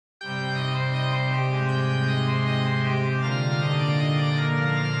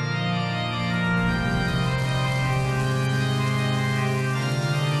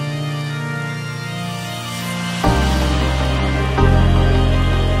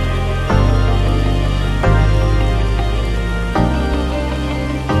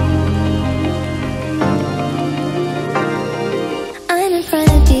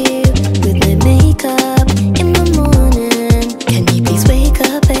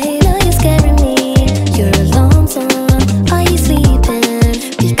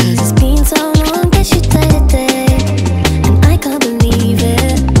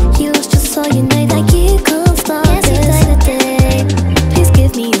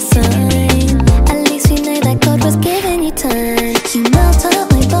sign. At least we know that God was giving you time. You melt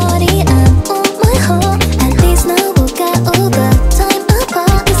up my body and all my heart. At least now we'll get all the time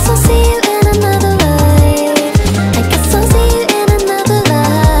apart. Guess I'll see you in another life. I guess I'll see you in another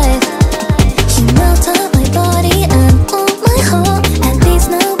life. You melt up my body and all my heart. At least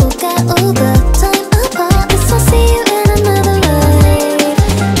now we'll get all the time apart. Guess I'll see you in another life.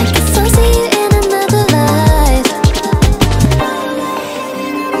 I guess I'll see you in another life.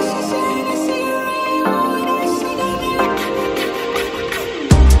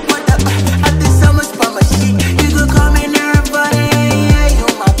 I did so much for my shit. You could come in everybody, yeah, you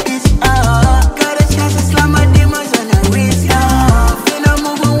my bitch, got a chance to slam my demons on the wrist, finna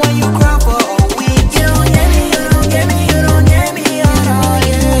moving when you cry for a week. You don't get me, you don't get me, you don't get me,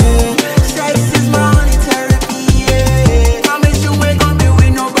 yeah. Sex is my only therapy, yeah. Promise you ain't gon' be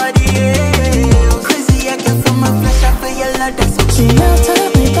with nobody else. Crazy, I can feel my flesh, I feel your love, that's okay. You melt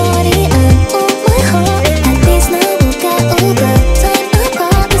up my body and all my heart. At least now we'll get all the time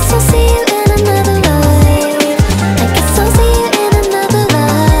apart. Guess I'll see you in another life. I guess I'll see you in another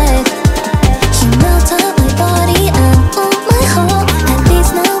life. You melt up my body and all my heart. At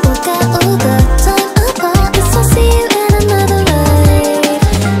least now we'll get all the time apart. Guess I'll see you in another life.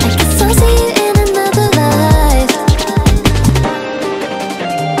 I guess I'll see you in another life.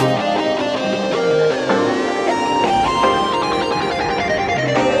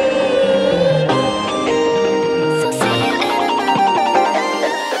 So see you in another life.